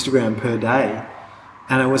on Instagram per day.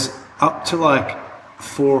 And it was up to like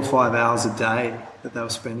 4 or 5 hours a day that they were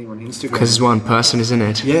spending on Instagram. Because it's one person, isn't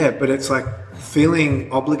it? Yeah, but it's like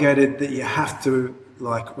feeling obligated that you have to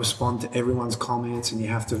like respond to everyone's comments and you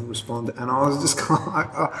have to respond to, and I was just kind of like,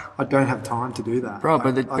 I don't have time to do that. Bro,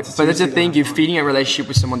 but that's the thing, you're feeding a relationship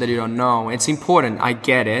with someone that you don't know. It's important, I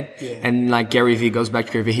get it. Yeah. And like Gary Vee, goes back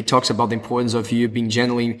to Gary Vee, he talks about the importance of you being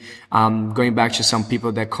genuinely, going back to some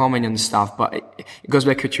people that comment and stuff, but it goes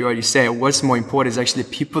back to what you already said. What's more important is actually the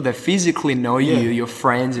people that physically know you, your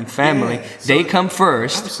friends and family, they come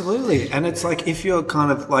first. Absolutely. And it's like, if you're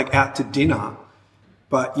kind of like out to dinner,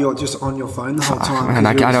 but you're just on your phone the whole time. Man,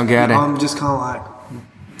 I don't get it. I'm just kind of like,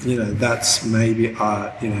 that's maybe,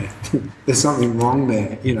 there's something wrong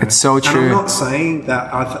there, It's so true. And I'm not saying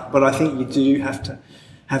that, but I think you do have to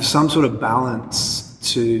have some sort of balance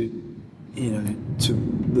to the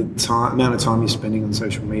amount of time you're spending on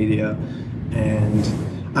social media. And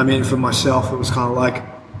I mean, for myself, it was kind of like,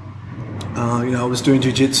 I was doing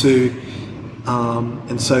jiu-jitsu.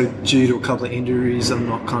 And so due to a couple of injuries, I'm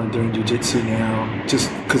not kind of doing jiu-jitsu now,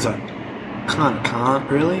 just because I kind of can't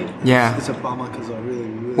really. Yeah. It's a bummer because I really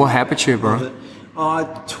What happened to you, bro? I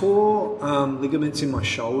tore ligaments in my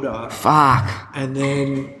shoulder. Fuck. And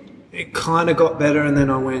then it kind of got better, and then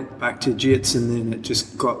I went back to jits, and then it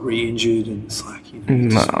just got re-injured, and it's like,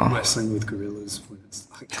 just wrestling with gorillas. When it's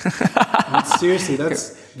like, seriously,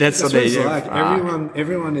 that's what it's like.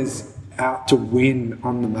 Everyone is out to win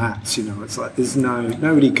on the mats, it's like there's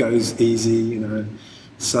nobody goes easy,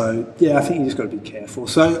 so yeah, I think you just got to be careful.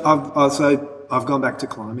 So I've gone back to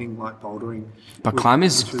climbing, like bouldering. But climbing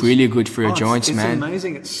is really good for your joints, man. It's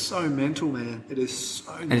amazing. It's so mental, man. It is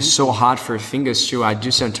so mental. And it's so hard for your fingers too. I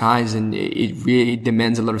do sometimes, and it really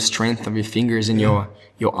demands a lot of strength of your fingers and your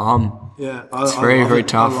arm. Yeah, it's very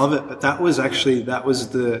tough. I love it. But that was the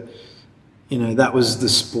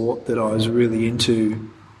sport that I was really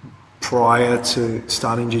into prior to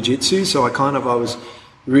starting jiu-jitsu. So I was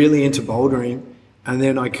really into bouldering, and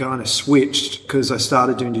then I kind of switched because I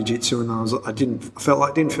started doing jiu-jitsu, and I didn't feel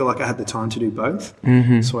like I had the time to do both.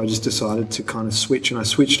 Mm-hmm. So I just decided to kind of switch, and I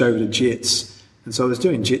switched over to jits. And so I was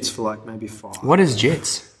doing jits for like maybe 5. What is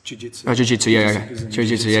jits? Jiu-jitsu. Oh, jiu-jitsu, yeah.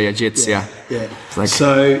 Jiu-jitsu, yeah, jits, yeah. Yeah. Like,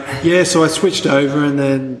 so I switched over, and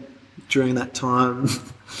then during that time,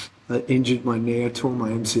 I injured my knee. I tore my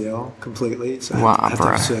MCL completely. So I had to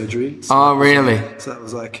have surgery. So really? So that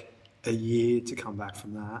was like a year to come back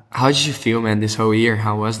from that. How did you feel, man, this whole year?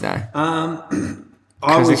 How was that? I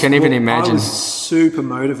can't even imagine. I was super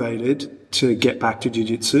motivated to get back to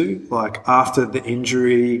jiu-jitsu. Like after the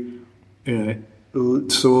injury,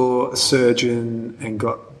 saw a surgeon and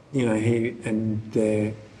got,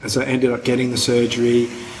 so I ended up getting the surgery.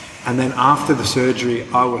 And then after the surgery,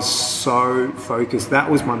 I was so focused.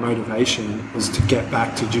 That was my motivation, was to get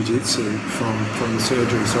back to jiu-jitsu from the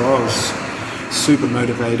surgery. So I was super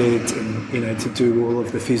motivated and, to do all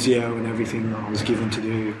of the physio and everything that I was given to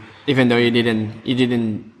do. Even though you didn't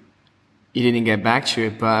get back to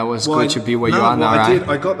it, but it was good to be where you are now, right?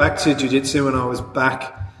 I got back to jiu-jitsu when I was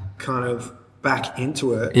back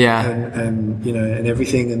into it. Yeah. And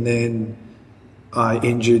everything. And then I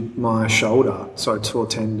injured my shoulder, so I tore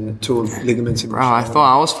ligaments in my shoulder. I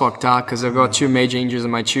thought I was fucked up because I've got 2 major injuries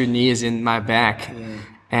on my 2 knees in my back,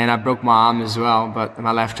 and I broke my arm as well, but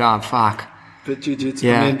my left arm, fuck. But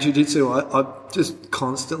jiu-jitsu, I just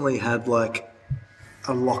constantly had like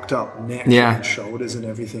a locked up neck and shoulders and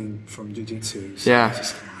everything from jiu-jitsu. So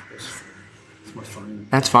it's my phone.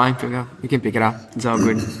 That's fine, pick it up. You can pick it up. It's all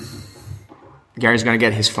good. Gary's gonna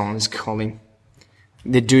get his phone. He's calling.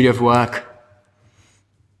 The duty of work.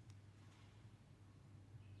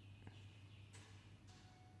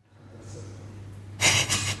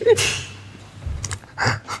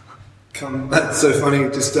 That's so funny.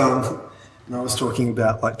 Just when I was talking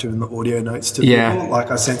about like doing the audio notes to people,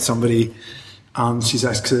 like I sent somebody. She's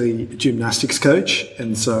actually a gymnastics coach,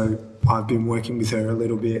 and so I've been working with her a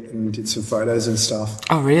little bit and did some photos and stuff.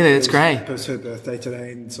 Oh, really? That's great. It was her birthday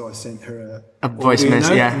today, and so I sent her a voice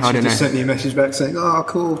message. Yeah, I don't know. She just sent me a message back saying, "Oh,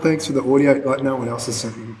 cool, thanks for the audio." Like no one else has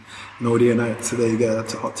sent me an audio note, so there you go.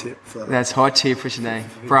 That's a hot tip. That's hot tip for today.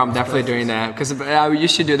 Bro, I'm definitely doing that because I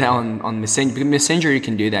used to do that on Messenger. Because Messenger, you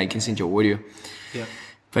can do that. You can send your audio. Yeah.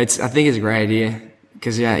 But I think it's a great idea.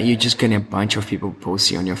 Because you're just getting a bunch of people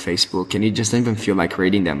posting on your Facebook, and you just don't even feel like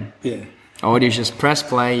reading them. Yeah. Or you just press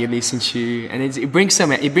play, you listen to, and it brings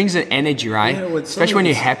an energy, right? Yeah, especially when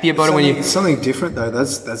you're happy about it. It's something different though.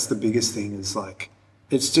 That's the biggest thing. Is like,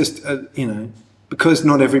 it's just because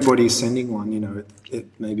not everybody is sending one.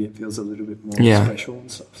 Maybe it feels a little bit more special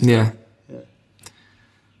and stuff. So, yeah.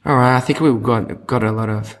 All right, I think we've got a lot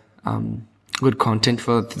of good content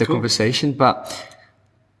for the conversation, but.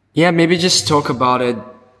 Yeah, maybe just talk about it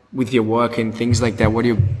with your work and things like that. What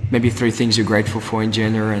maybe 3 things you're grateful for in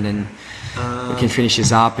general, and then we can finish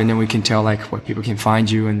this up, and then we can tell like where people can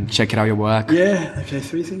find you and check out your work. Yeah, okay,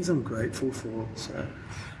 3 things I'm grateful for. So,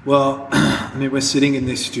 well, I mean, we're sitting in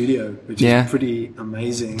this studio, which is pretty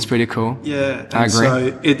amazing. It's pretty cool. Yeah, I agree.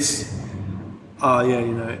 So it's,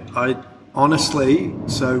 I honestly,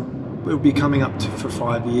 so it'll be coming up for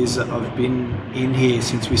 5 years that I've been in here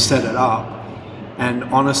since we set it up. And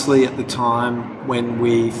honestly, at the time when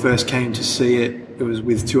we first came to see it, it was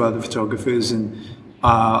with 2 other photographers, and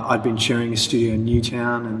I'd been sharing a studio in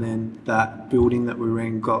Newtown, and then that building that we were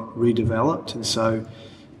in got redeveloped. And so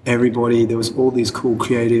there was all these cool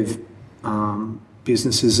creative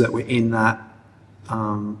businesses that were in that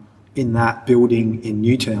building in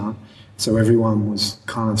Newtown. So everyone was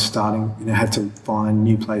kind of starting, had to find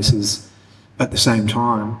new places at the same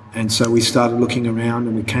time, and so we started looking around,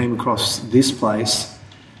 and we came across this place,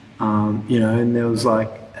 and there was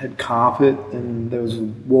had carpet, and there was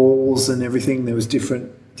walls and everything. There was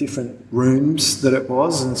different rooms that it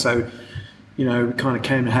was, and so we kind of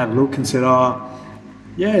came and had a look and said,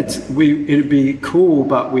 it'd be cool,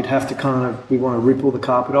 but we'd have to we want to rip all the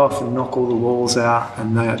carpet off and knock all the walls out,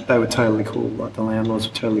 and they were totally cool. Like the landlords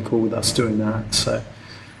were totally cool with us doing that. So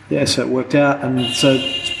so it worked out, and so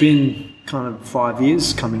it's been kind of 5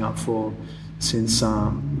 years coming up since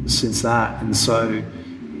that. And so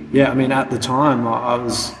I mean, at the time I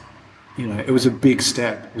was it was a big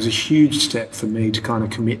step. It was a huge step for me to kind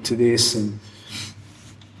of commit to this, and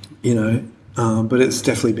but it's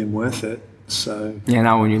definitely been worth it. So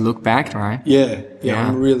now when you look back, right? Yeah,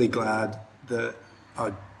 I'm really glad that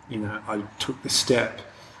I took the step.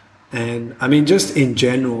 And I mean, just in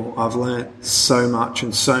general, I've learnt so much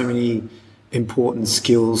and so many important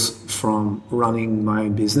skills from running my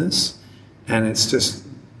own business, and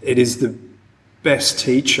it is the best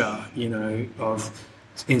teacher, in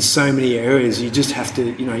so many areas. You just have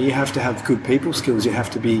to, you have to have good people skills. You have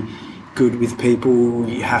to be good with people.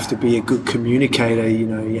 You have to be a good communicator.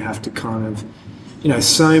 You have to kind of,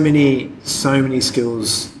 so many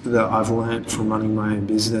skills that I've learnt from running my own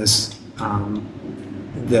business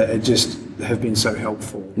that just have been so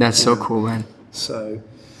helpful. That's so cool, man. So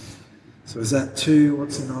is that 2?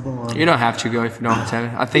 What's another one? You don't have to go if you don't have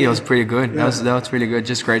to. I think it was pretty good. That was really good.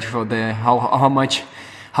 Just grateful for how much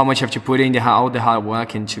how much you have to put in all the hard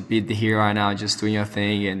work and to be here right now, just doing your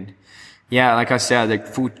thing. And yeah, like I said,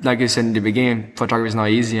 like you said in the beginning, photography is not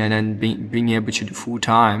easy, and then being able to do full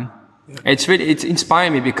time. It's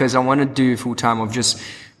inspiring me because I want to do full time of just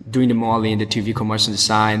doing the modeling, the TV commercials on the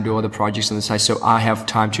side, and do all the projects on the side. So I have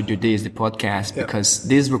time to do the podcast, because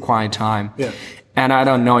this requires time. Yeah. And I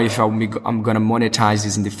don't know if I'm going to monetize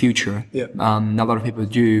this in the future. Yeah. A lot of people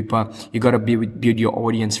do, but you got to build your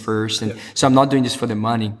audience first. And so I'm not doing this for the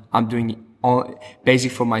money. I'm doing it all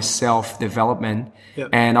basic for my self development,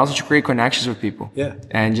 and also to create connections with people. Yeah.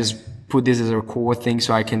 And just put this as a core thing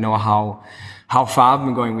so I can know how far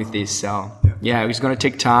I'm going with this. So yeah, it's going to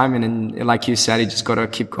take time. And then, like you said, you just got to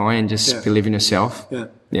keep going and just believe in yourself.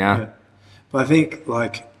 Yeah. But I think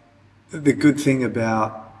like the good thing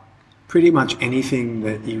about pretty much anything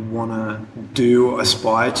that you want to do or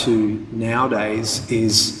aspire to nowadays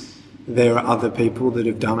is there are other people that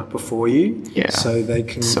have done it before you. Yeah. So they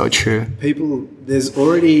can. So true. People, there's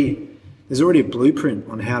already a blueprint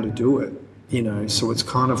on how to do it, so it's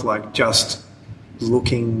kind of like just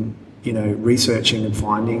looking, researching and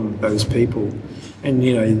finding those people, and,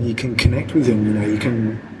 you can connect with them, you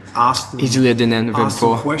can ask them. Easier than ever before. Ask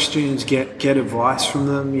them questions, get advice from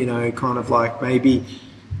them, kind of like maybe,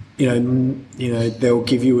 they'll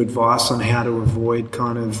give you advice on how to avoid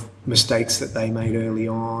kind of mistakes that they made early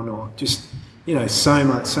on, or just,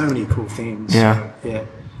 so many cool things. Yeah. So, yeah.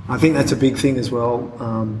 I think that's a big thing as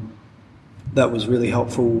well. That was really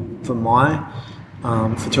helpful for my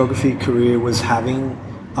photography career, was having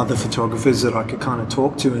other photographers that I could kind of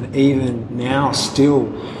talk to, and even now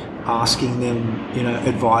still asking them,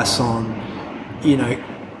 advice on,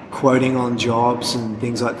 quoting on jobs and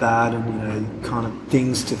things like that, and kind of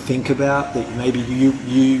things to think about that maybe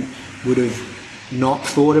you would have not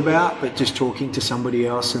thought about, but just talking to somebody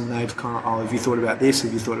else, and they've kind of, have you thought about this?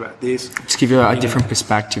 Have you thought about this? Just give you a different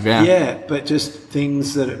perspective, Yeah, but just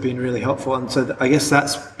things that have been really helpful. And so I guess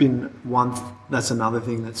that's another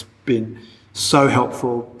thing that's been so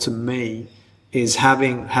helpful to me, is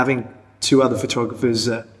having two other photographers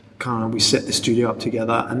that kind of, we set the studio up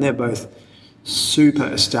together, and they're both super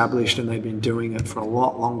established, and they've been doing it for a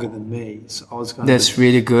lot longer than me. So I was kind that's of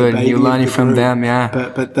really good. You're learning from them, yeah.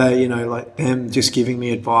 But they, like them just giving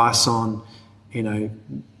me advice on,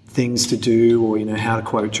 things to do, or how to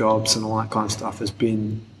quote jobs and all that kind of stuff has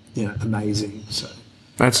been, amazing. So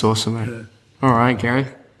that's awesome, man. All right, Gary.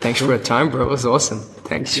 Thanks for your time, bro. It was awesome.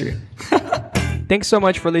 Thanks you. Thanks so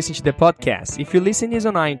much for listening to the podcast. If you listen this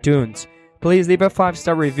on iTunes, please leave a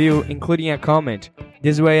 5-star review, including a comment.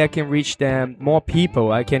 This way I can reach more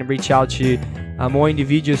people. I can reach out to more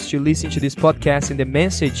individuals to listen to this podcast and the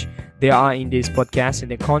message there are in this podcast and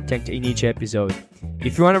the content in each episode.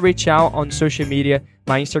 If you want to reach out on social media,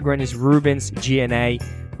 my Instagram is RubensGNA,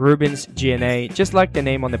 RubensGNA, just like the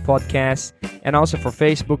name on the podcast, and also for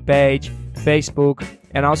Facebook page, Facebook,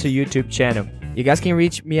 and also YouTube channel. You guys can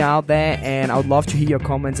reach me out there, and I would love to hear your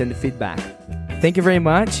comments and the feedback. Thank you very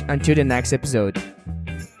much. Until the next episode.